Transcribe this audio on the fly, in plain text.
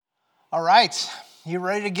All right, you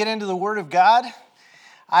ready to get into the Word of God?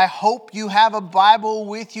 I hope you have a Bible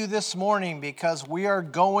with you this morning because we are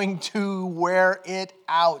going to wear it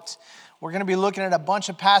out. We're going to be looking at a bunch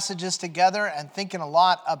of passages together and thinking a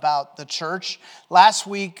lot about the church. Last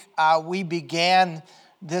week, we began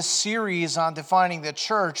this series on defining the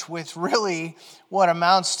church with really what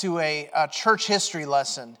amounts to a church history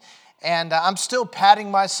lesson. And I'm still patting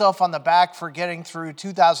myself on the back for getting through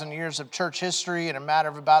 2,000 years of church history in a matter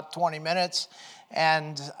of about 20 minutes.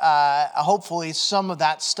 And hopefully some of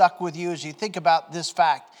that stuck with you as you think about this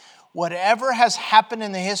fact. Whatever has happened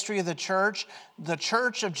in the history of the church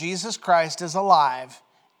of Jesus Christ is alive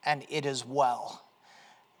and it is well.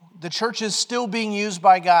 The church is still being used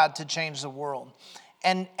by God to change the world.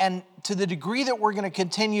 And to the degree that we're going to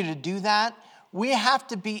continue to do that, we have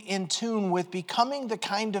to be in tune with becoming the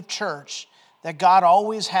kind of church that God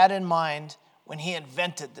always had in mind when he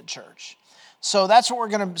invented the church. So that's what we're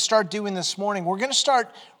going to start doing this morning. We're going to start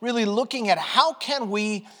really looking at how can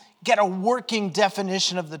we get a working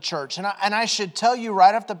definition of the church. And I should tell you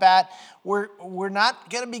right off the bat, we're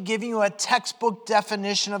not going to be giving you a textbook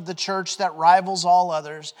definition of the church that rivals all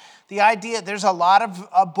others. The idea, there's a lot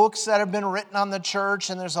of books that have been written on the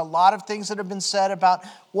church, and there's a lot of things that have been said about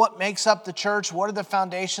what makes up the church, what are the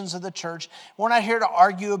foundations of the church. We're not here to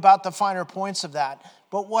argue about the finer points of that.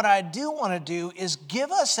 But what I do want to do is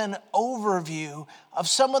give us an overview of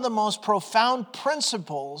some of the most profound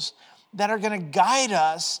principles that are going to guide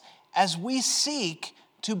us as we seek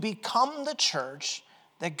to become the church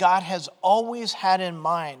that God has always had in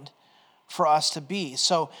mind for us to be.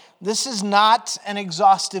 So this is not an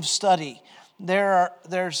exhaustive study.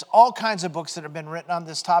 There's all kinds of books that have been written on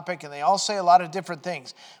this topic, and they all say a lot of different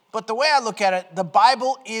things. But the way I look at it, the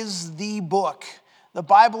Bible is the book. The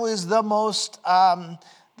Bible is the most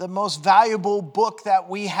valuable book that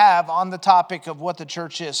we have on the topic of what the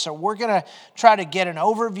church is. So we're going to try to get an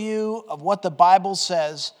overview of what the Bible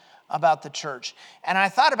says about the church. And I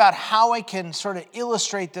thought about how I can sort of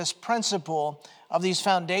illustrate this principle of these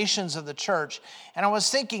foundations of the church. And I was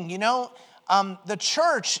thinking, the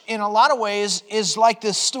church in a lot of ways is like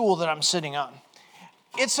this stool that I'm sitting on.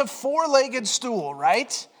 It's a four-legged stool,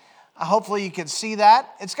 right? Hopefully you can see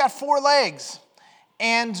that. It's got four legs.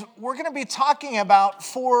 And we're going to be talking about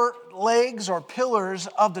four legs or pillars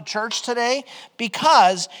of the church today,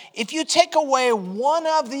 because if you take away one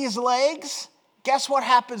of these legs, guess what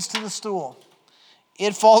happens to the stool?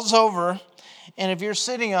 It falls over, and if you're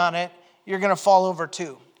sitting on it, you're going to fall over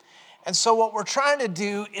too. And so what we're trying to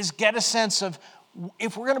do is get a sense of,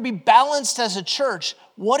 if we're going to be balanced as a church,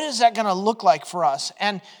 what is that going to look like for us?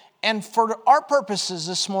 And for our purposes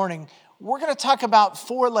this morning, we're going to talk about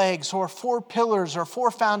four legs or four pillars or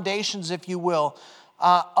four foundations, if you will,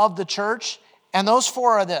 of the church. And those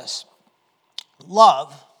four are this: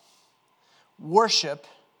 love, worship,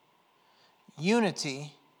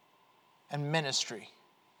 unity, and ministry.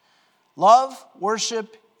 Love,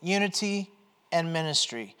 worship, unity, and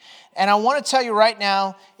ministry. And I want to tell you right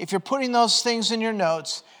now, if you're putting those things in your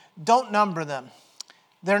notes, don't number them.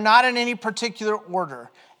 They're not in any particular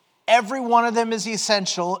order. Every one of them is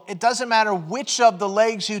essential. It doesn't matter which of the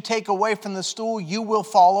legs you take away from the stool, you will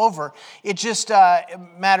fall over. It just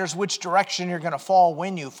matters which direction you're going to fall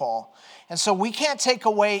when you fall. And so we can't take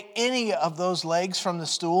away any of those legs from the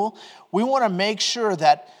stool. We want to make sure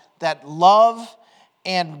that love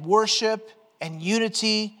and worship and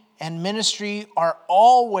unity and ministry are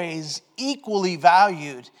always equally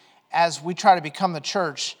valued as we try to become the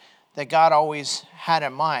church that God always had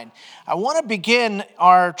in mind. I want to begin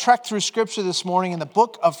our trek through Scripture this morning in the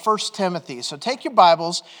book of 1 Timothy. So take your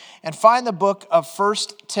Bibles and find the book of 1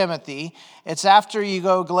 Timothy. It's after you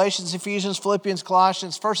go Galatians, Ephesians, Philippians,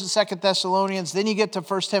 Colossians, 1st and 2nd Thessalonians, then you get to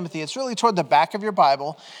 1 Timothy. It's really toward the back of your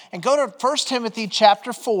Bible. And go to 1 Timothy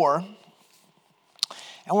chapter 4,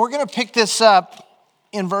 and we're going to pick this up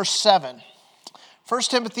in verse 7. 1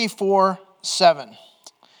 Timothy 4, 7.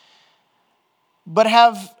 But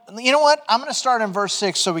you know what? I'm going to start in verse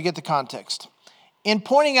 6 so we get the context. In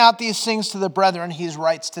pointing out these things to the brethren, he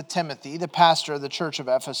writes to Timothy, the pastor of the church of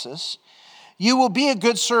Ephesus, you will be a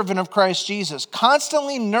good servant of Christ Jesus,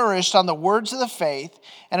 constantly nourished on the words of the faith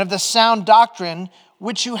and of the sound doctrine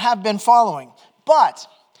which you have been following. But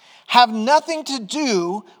have nothing to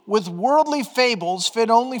do with worldly fables fit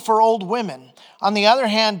only for old women. On the other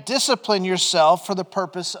hand, discipline yourself for the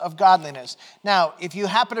purpose of godliness. Now, if you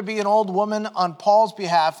happen to be an old woman on Paul's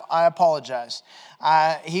behalf, I apologize.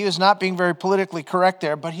 He was not being very politically correct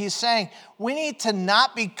there, but he's saying we need to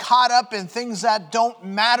not be caught up in things that don't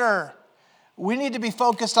matter. We need to be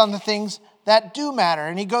focused on the things that do matter.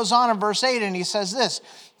 And he goes on in verse 8 and he says this: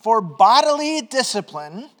 for bodily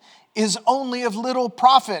discipline is only of little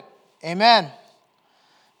profit. Amen.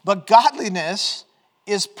 But godliness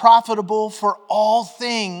is profitable for all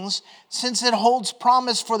things, since it holds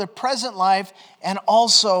promise for the present life and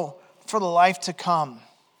also for the life to come.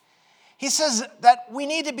 He says that we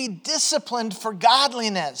need to be disciplined for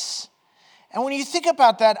godliness. And when you think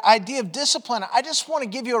about that idea of discipline, I just want to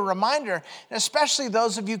give you a reminder, and especially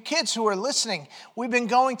those of you kids who are listening. We've been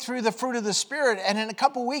going through the fruit of the Spirit, and in a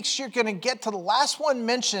couple weeks, you're going to get to the last one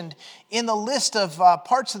mentioned in the list of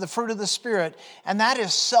parts of the fruit of the Spirit, and that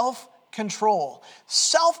is self-control.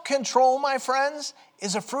 Self-control, my friends,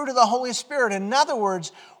 is a fruit of the Holy Spirit. In other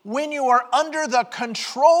words, when you are under the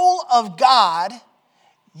control of God,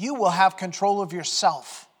 you will have control of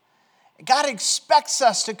yourself. God expects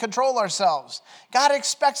us to control ourselves. God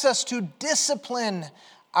expects us to discipline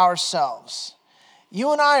ourselves.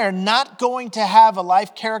 You and I are not going to have a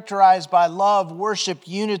life characterized by love, worship,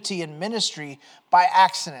 unity, and ministry by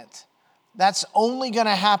accident. That's only going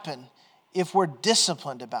to happen if we're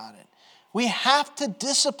disciplined about it. We have to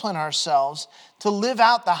discipline ourselves to live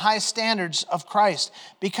out the high standards of Christ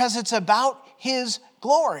because it's about His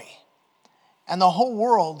glory. And the whole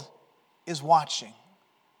world is watching.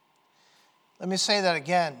 Let me say that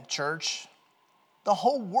again, church. The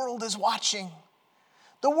whole world is watching.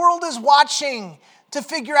 The world is watching to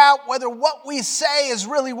figure out whether what we say is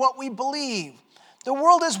really what we believe. The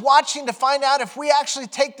world is watching to find out if we actually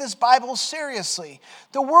take this Bible seriously.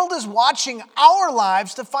 The world is watching our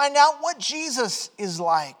lives to find out what Jesus is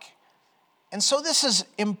like. And so this is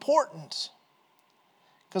important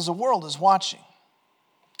because the world is watching.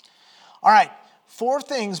 All right, 4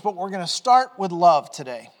 things, but we're going to start with love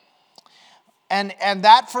today. And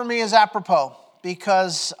that for me is apropos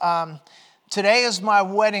because today is my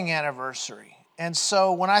wedding anniversary. And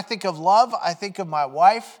so when I think of love, I think of my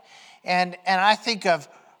wife. And I think of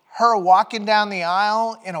her walking down the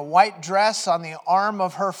aisle in a white dress on the arm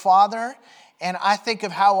of her father. And I think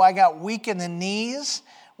of how I got weak in the knees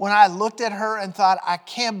when I looked at her and thought, I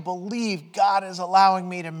can't believe God is allowing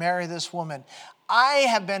me to marry this woman. I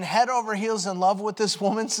have been head over heels in love with this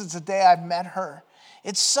woman since the day I met her.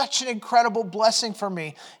 It's such an incredible blessing for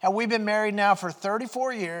me. And we've been married now for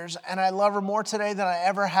 34 years, and I love her more today than I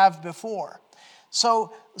ever have before.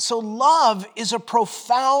 So love is a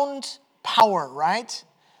profound power, right?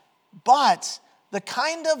 But the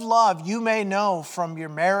kind of love you may know from your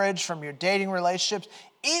marriage, from your dating relationships,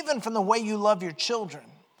 even from the way you love your children,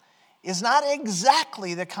 is not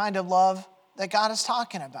exactly the kind of love that God is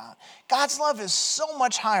talking about. God's love is so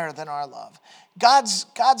much higher than our love. God's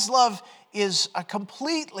love is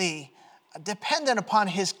completely dependent upon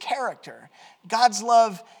His character. God's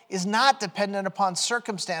love is not dependent upon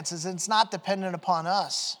circumstances, and it's not dependent upon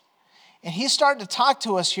us. And He's starting to talk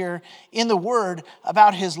to us here in the Word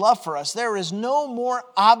about His love for us. There is no more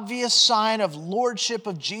obvious sign of lordship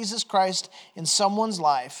of Jesus Christ in someone's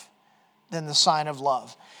life than the sign of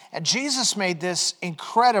love. And Jesus made this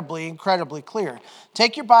incredibly, incredibly clear.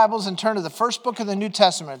 Take your Bibles and turn to the first book of the New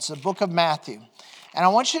Testament. It's the book of Matthew. And I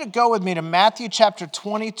want you to go with me to Matthew chapter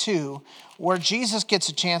 22, where Jesus gets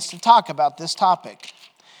a chance to talk about this topic.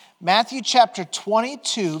 Matthew chapter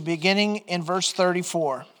 22, beginning in verse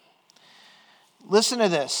 34. Listen to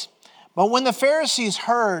this. But when the Pharisees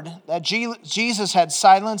heard that Jesus had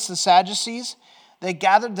silenced the Sadducees, they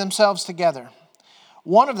gathered themselves together.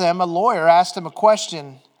 One of them, a lawyer, asked him a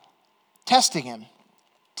question, testing him.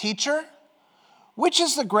 Teacher, which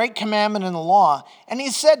is the great commandment in the law? And he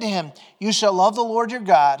said to him, you shall love the Lord your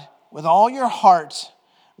God with all your heart,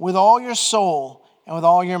 with all your soul, and with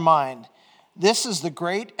all your mind. This is the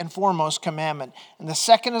great and foremost commandment. And the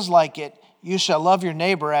second is like it, you shall love your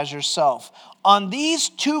neighbor as yourself. On these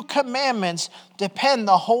 2 commandments depend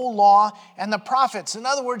the whole law and the prophets. In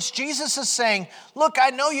other words, Jesus is saying, look, I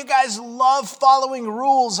know you guys love following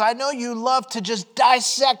rules. I know you love to just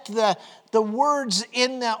dissect the words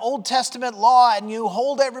in the Old Testament law, and you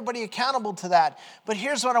hold everybody accountable to that. But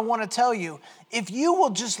here's what I want to tell you. If you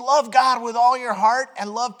will just love God with all your heart and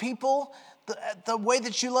love people the way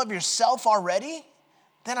that you love yourself already,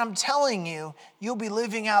 then I'm telling you, you'll be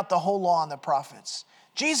living out the whole law and the prophets.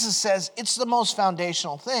 Jesus says it's the most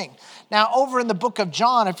foundational thing. Now, over in the book of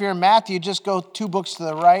John, if you're in Matthew, just go 2 books to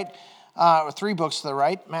the right, or 3 books to the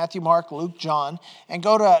right, Matthew, Mark, Luke, John, and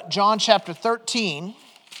go to John chapter 13,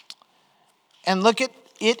 and look at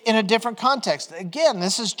it in a different context. Again,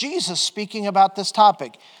 this is Jesus speaking about this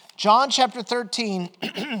topic. John chapter 13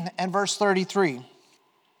 and verse 33.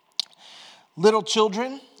 Little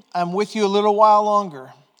children, I'm with you a little while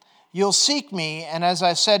longer. You'll seek me, and as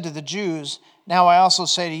I said to the Jews, now I also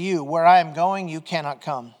say to you, where I am going, you cannot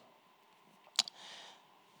come.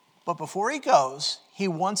 But before he goes, he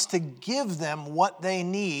wants to give them what they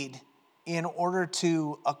need in order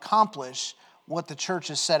to accomplish what the church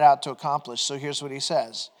is set out to accomplish. So here's what he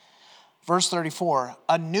says. Verse 34,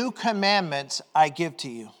 a new commandment I give to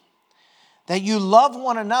you, that you love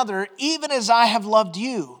one another even as I have loved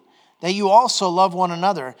you, that you also love one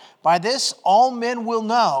another. By this all men will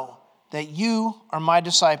know that you are my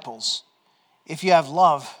disciples, if you have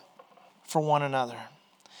love for one another.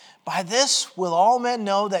 By this will all men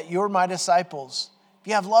know that you're my disciples, if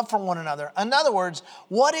you have love for one another. In other words,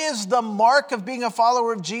 what is the mark of being a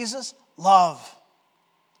follower of Jesus? Love.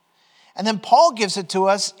 And then Paul gives it to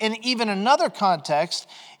us in even another context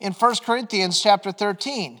in 1 Corinthians chapter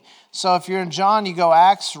 13. So if you're in John, you go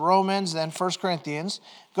Acts, Romans, then 1 Corinthians.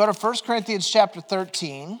 Go to 1 Corinthians chapter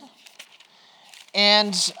 13.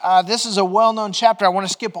 And this is a well-known chapter. I want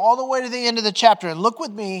to skip all the way to the end of the chapter. And look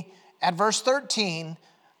with me at verse 13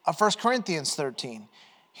 of 1 Corinthians 13.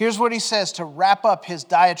 Here's what he says to wrap up his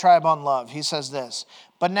diatribe on love. He says this,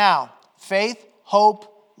 but now, faith,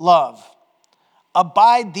 hope, love.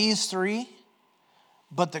 Abide these three,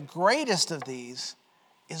 but the greatest of these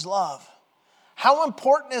is love. How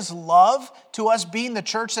important is love to us being the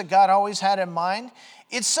church that God always had in mind?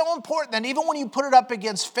 It's so important that even when you put it up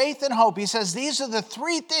against faith and hope, he says these are the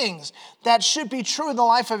three things that should be true in the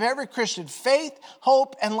life of every Christian. Faith,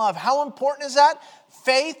 hope, and love. How important is that?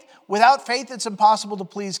 Faith. Without faith, it's impossible to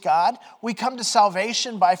please God. We come to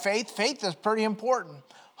salvation by faith. Faith is pretty important.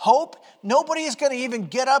 Hope, nobody is going to even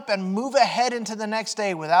get up and move ahead into the next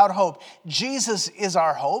day without hope. Jesus is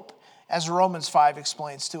our hope, as Romans 5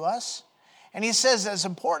 explains to us. And he says, as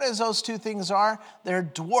important as those two things are, they're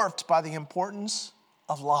dwarfed by the importance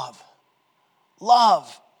of love.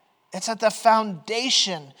 Love, it's at the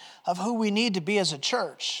foundation of who we need to be as a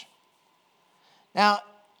church. Now,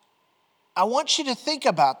 I want you to think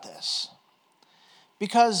about this,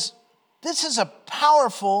 because this is a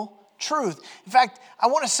powerful truth. In fact, I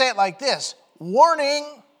want to say it like this.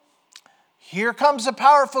 Warning, here comes a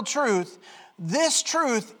powerful truth. This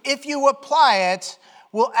truth, if you apply it,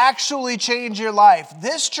 will actually change your life.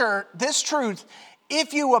 This truth,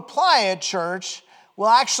 if you apply it, church, will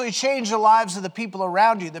actually change the lives of the people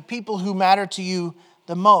around you, the people who matter to you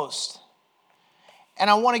the most. And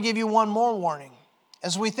I want to give you one more warning.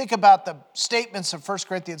 As we think about the statements of 1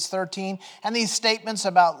 Corinthians 13 and these statements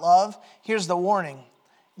about love, here's the warning.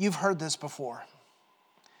 You've heard this before.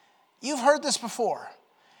 You've heard this before.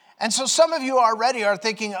 And so some of you already are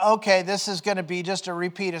thinking, okay, this is going to be just a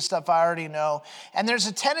repeat of stuff I already know. And there's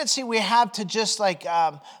a tendency we have to just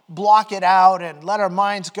block it out and let our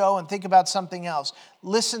minds go and think about something else.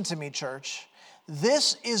 Listen to me, church.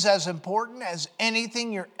 This is as important as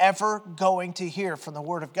anything you're ever going to hear from the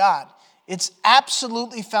Word of God. It's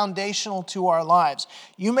absolutely foundational to our lives.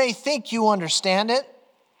 You may think you understand it.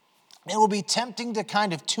 It will be tempting to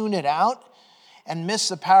kind of tune it out and miss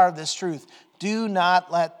the power of this truth. Do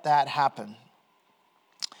not let that happen.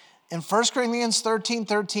 In 1 Corinthians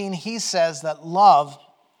 13:13, he says that love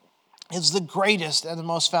is the greatest and the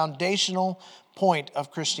most foundational point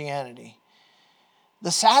of Christianity.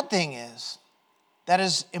 The sad thing is that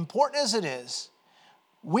as important as it is,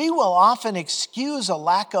 we will often excuse a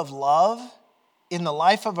lack of love in the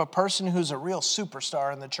life of a person who's a real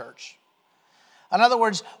superstar in the church. In other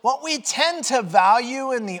words, what we tend to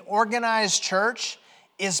value in the organized church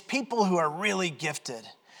is people who are really gifted.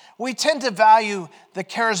 We tend to value the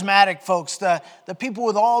charismatic folks, the people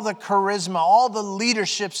with all the charisma, all the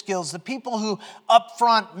leadership skills, the people who up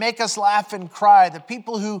front make us laugh and cry, the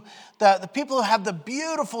people who have the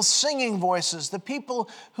beautiful singing voices, the people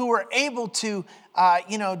who are able to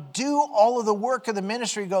do all of the work of the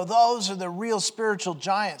ministry. Those are the real spiritual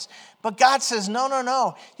giants. But God says,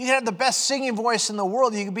 no. You can have the best singing voice in the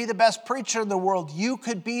world. You can be the best preacher in the world. You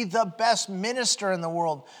could be the best minister in the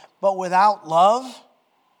world. But without love,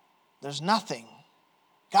 there's nothing.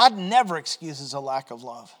 God never excuses a lack of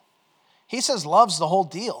love. He says love's the whole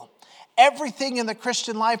deal. Everything in the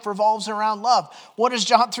Christian life revolves around love. What does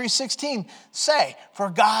John 3:16 say? For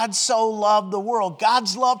God so loved the world.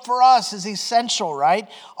 God's love for us is essential, right?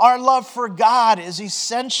 Our love for God is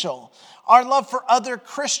essential. Our love for other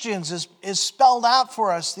Christians is spelled out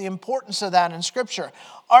for us, the importance of that in Scripture.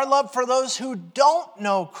 Our love for those who don't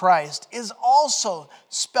know Christ is also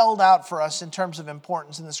spelled out for us in terms of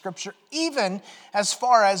importance in the Scripture, even as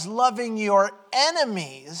far as loving your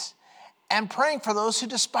enemies and praying for those who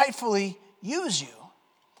despitefully use you.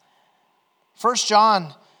 1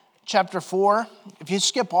 John chapter 4, if you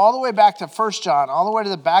skip all the way back to 1 John, all the way to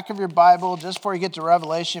the back of your Bible, just before you get to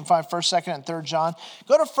Revelation, you find 1st, 2nd, and 3rd John.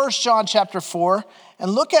 Go to 1 John chapter 4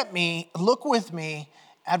 and look with me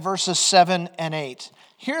at verses 7 and 8.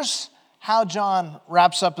 Here's how John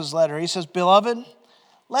wraps up his letter. He says, "Beloved,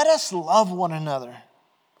 let us love one another,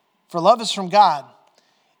 for love is from God.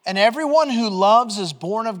 And everyone who loves is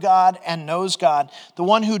born of God and knows God. The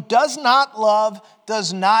one who does not love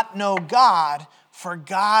does not know God, for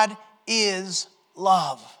God is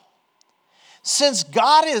love." Since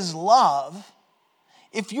God is love,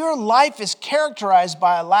 if your life is characterized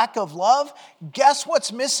by a lack of love, guess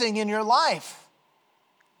what's missing in your life?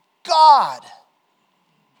 God.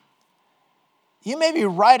 You may be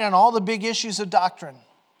right on all the big issues of doctrine.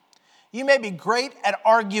 You may be great at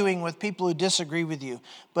arguing with people who disagree with you.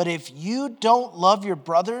 But if you don't love your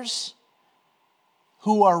brothers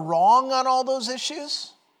who are wrong on all those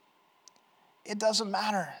issues, it doesn't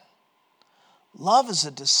matter. Love is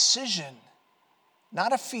a decision,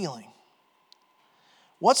 not a feeling.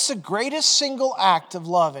 What's the greatest single act of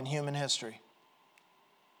love in human history?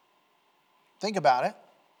 Think about it.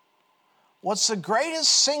 What's the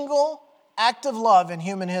greatest single act of love in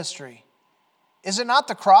human history? Is it not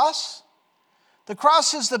the cross? The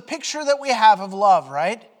cross is the picture that we have of love,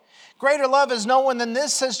 right? Greater love is no one than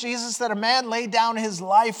this, says Jesus, that a man laid down his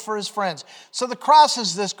life for his friends. So the cross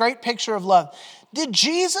is this great picture of love. Did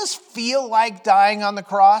Jesus feel like dying on the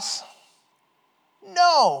cross?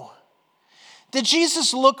 No. Did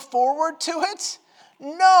Jesus look forward to it?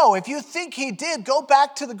 No. If you think he did, go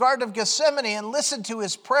back to the Garden of Gethsemane and listen to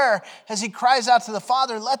his prayer as he cries out to the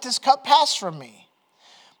Father, "Let this cup pass from me."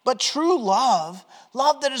 But true love,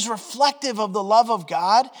 love that is reflective of the love of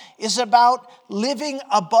God, is about living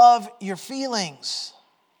above your feelings.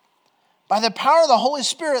 By the power of the Holy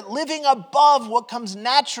Spirit, living above what comes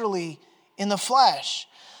naturally in the flesh.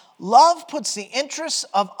 Love puts the interests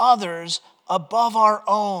of others above our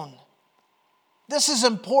own. This is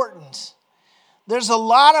important. There's a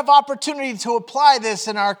lot of opportunity to apply this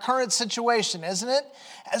in our current situation, isn't it?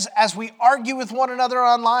 As we argue with one another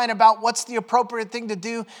online about what's the appropriate thing to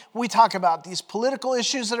do, we talk about these political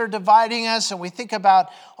issues that are dividing us, and we think about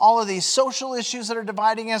all of these social issues that are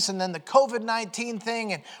dividing us, and then the COVID-19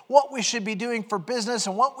 thing, and what we should be doing for business,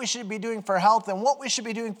 and what we should be doing for health, and what we should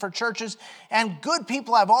be doing for churches. And good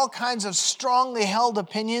people have all kinds of strongly held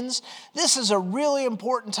opinions. This is a really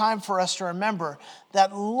important time for us to remember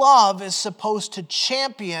that love is supposed to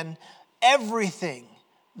champion everything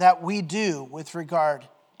that we do with regard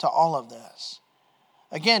to all of this.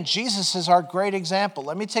 Again, Jesus is our great example.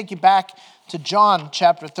 Let me take you back to John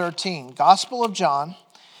chapter 13. Gospel of John,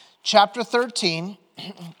 chapter 13,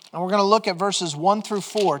 and we're going to look at verses 1 through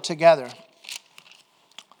 4 together.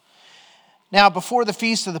 Now, before the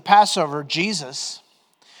feast of the Passover, Jesus,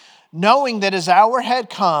 knowing that his hour had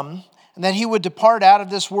come and that he would depart out of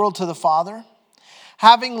this world to the Father,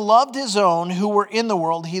 having loved his own who were in the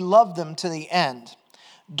world, he loved them to the end.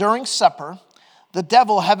 During supper, the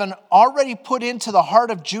devil, having already put into the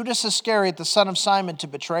heart of Judas Iscariot, the son of Simon, to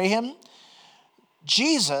betray him,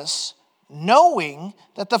 Jesus, knowing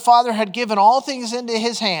that the Father had given all things into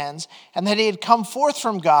his hands and that he had come forth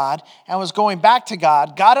from God and was going back to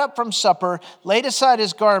God, got up from supper, laid aside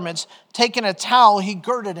his garments, taking a towel, he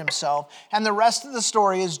girded himself. And the rest of the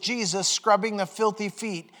story is Jesus scrubbing the filthy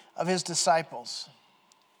feet of his disciples.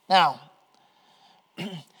 Now,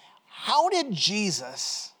 how did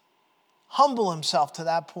Jesus humble himself to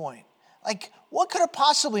that point? Like, what could have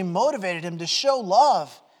possibly motivated him to show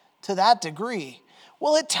love to that degree?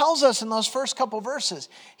 Well, it tells us in those first couple verses,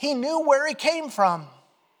 he knew where he came from.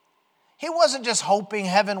 He wasn't just hoping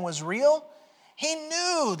heaven was real. He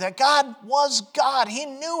knew that God was God. He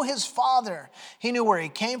knew his Father. He knew where he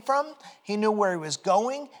came from. He knew where he was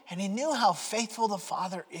going. And he knew how faithful the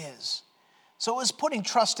Father is. So it was putting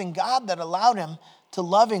trust in God that allowed him to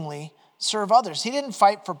lovingly serve others. He didn't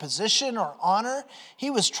fight for position or honor.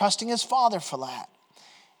 He was trusting his Father for that.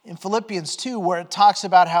 In Philippians 2, where it talks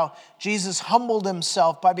about how Jesus humbled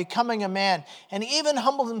himself by becoming a man and even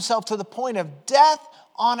humbled himself to the point of death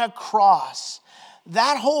on a cross.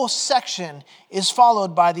 That whole section is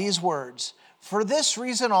followed by these words. For this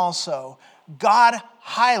reason also, God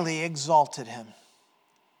highly exalted him.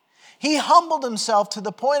 He humbled himself to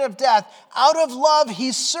the point of death. Out of love,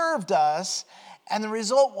 he served us. And the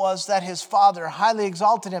result was that his Father highly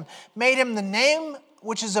exalted him, made him the name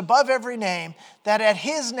which is above every name, that at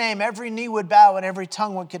his name every knee would bow and every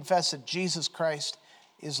tongue would confess that Jesus Christ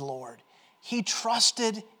is Lord. He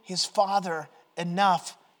trusted his Father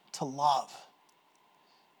enough to love.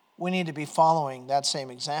 We need to be following that same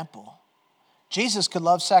example. Jesus could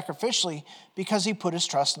love sacrificially because he put his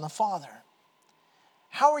trust in the Father.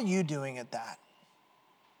 How are you doing at that?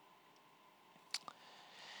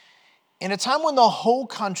 In a time when the whole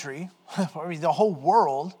country, or the whole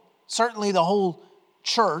world, certainly the whole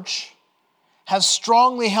church, has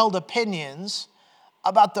strongly held opinions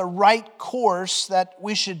about the right course that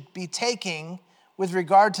we should be taking with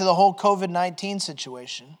regard to the whole COVID-19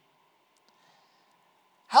 situation.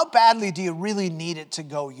 How badly do you really need it to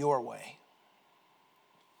go your way?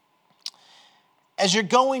 As you're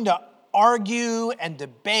going to argue and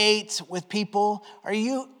debate with people, are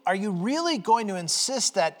you really going to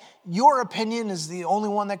insist that your opinion is the only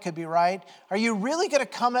one that could be right? Are you really going to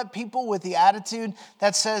come at people with the attitude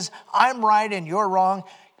that says, I'm right and you're wrong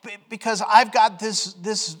because I've got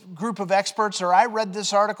this group of experts, or I read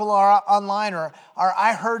this article online, or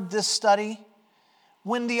I heard this study?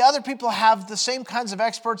 When the other people have the same kinds of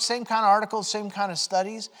experts, same kind of articles, same kind of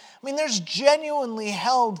studies. I mean, there's genuinely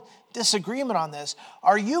held disagreement on this.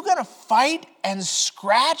 Are you going to fight and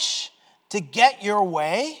scratch to get your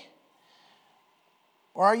way?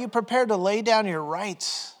 Or are you prepared to lay down your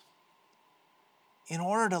rights in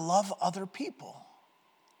order to love other people?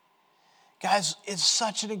 Guys, it's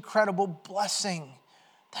such an incredible blessing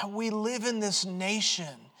that we live in this nation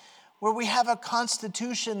where we have a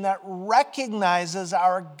constitution that recognizes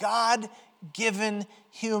our God-given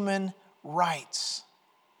human rights.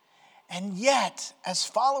 And yet, as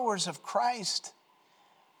followers of Christ,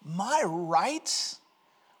 my rights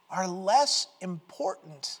are less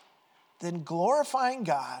important than glorifying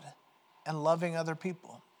God and loving other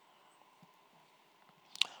people.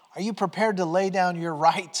 Are you prepared to lay down your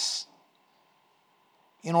rights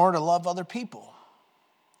in order to love other people?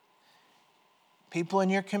 People in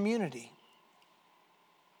your community,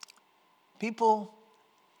 people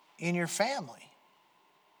in your family,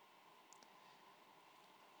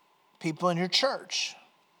 people in your church.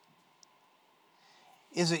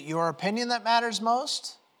 Is it your opinion that matters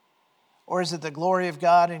most? Or is it the glory of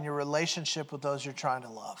God in your relationship with those you're trying to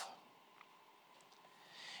love?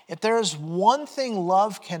 If there is one thing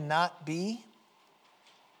love cannot be,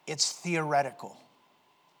 it's theoretical.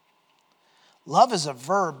 Love is a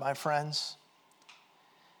verb, my friends.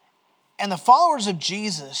 And the followers of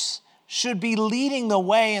Jesus should be leading the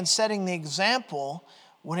way and setting the example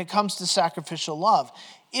when it comes to sacrificial love.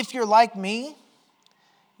 If you're like me,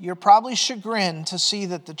 you're probably chagrined to see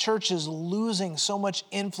that the church is losing so much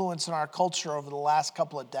influence in our culture over the last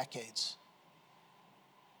couple of decades.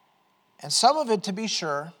 And some of it, to be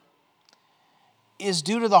sure, is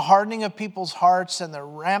due to the hardening of people's hearts and the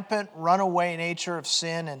rampant runaway nature of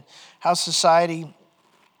sin and how society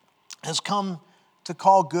has come to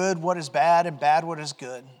call good what is bad and bad what is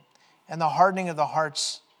good, and the hardening of the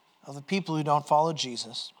hearts of the people who don't follow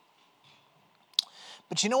Jesus.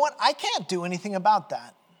 But you know what? I can't do anything about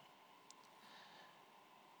that.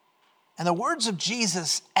 And the words of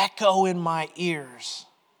Jesus echo in my ears.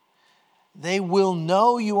 They will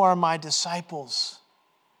know you are my disciples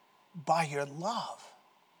by your love.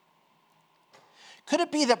 Could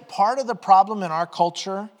it be that part of the problem in our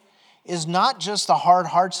culture is not just the hard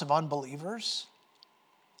hearts of unbelievers,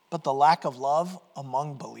 but the lack of love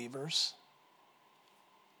among believers?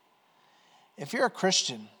 If you're a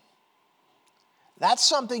Christian, that's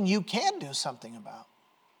something you can do something about.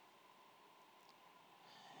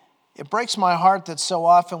 It breaks my heart that so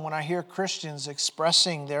often when I hear Christians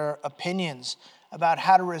expressing their opinions about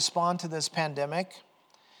how to respond to this pandemic,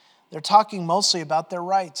 they're talking mostly about their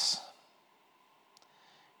rights.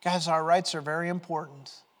 Guys, our rights are very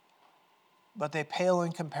important, but they pale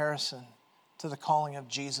in comparison to the calling of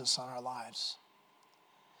Jesus on our lives.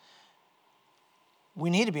 We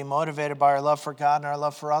need to be motivated by our love for God and our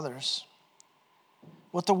love for others.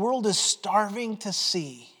 What the world is starving to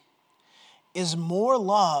see is more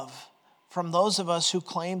love from those of us who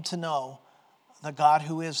claim to know the God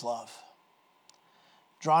who is love.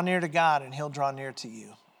 Draw near to God and He'll draw near to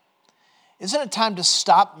you. Isn't it time to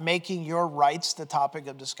stop making your rights the topic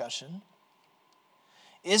of discussion?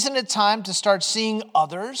 Isn't it time to start seeing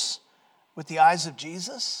others with the eyes of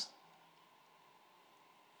Jesus?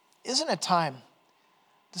 Isn't it time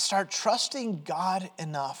to start trusting God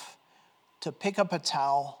enough to pick up a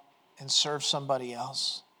towel and serve somebody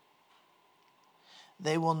else?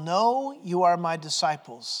 They will know you are my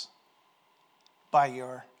disciples by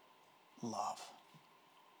your love.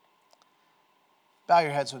 Bow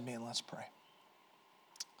your heads with me and let's pray.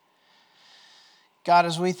 God,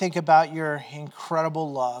 as we think about your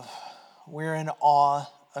incredible love, we're in awe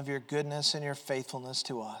of your goodness and your faithfulness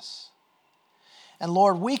to us. And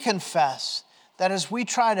Lord, we confess that as we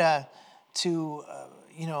try to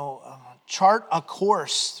chart a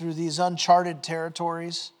course through these uncharted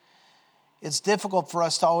territories, it's difficult for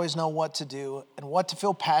us to always know what to do and what to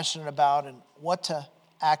feel passionate about and what to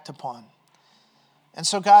act upon. And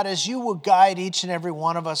so, God, as you will guide each and every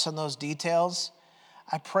one of us on those details,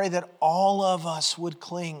 I pray that all of us would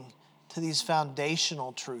cling to these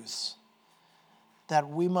foundational truths, that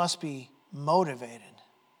we must be motivated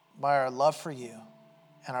by our love for you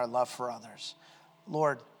and our love for others.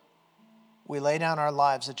 Lord, we lay down our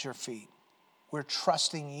lives at your feet. We're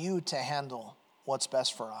trusting you to handle what's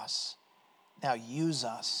best for us. Now use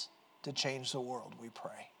us to change the world, we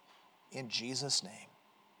pray. In Jesus' name,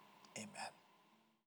 amen.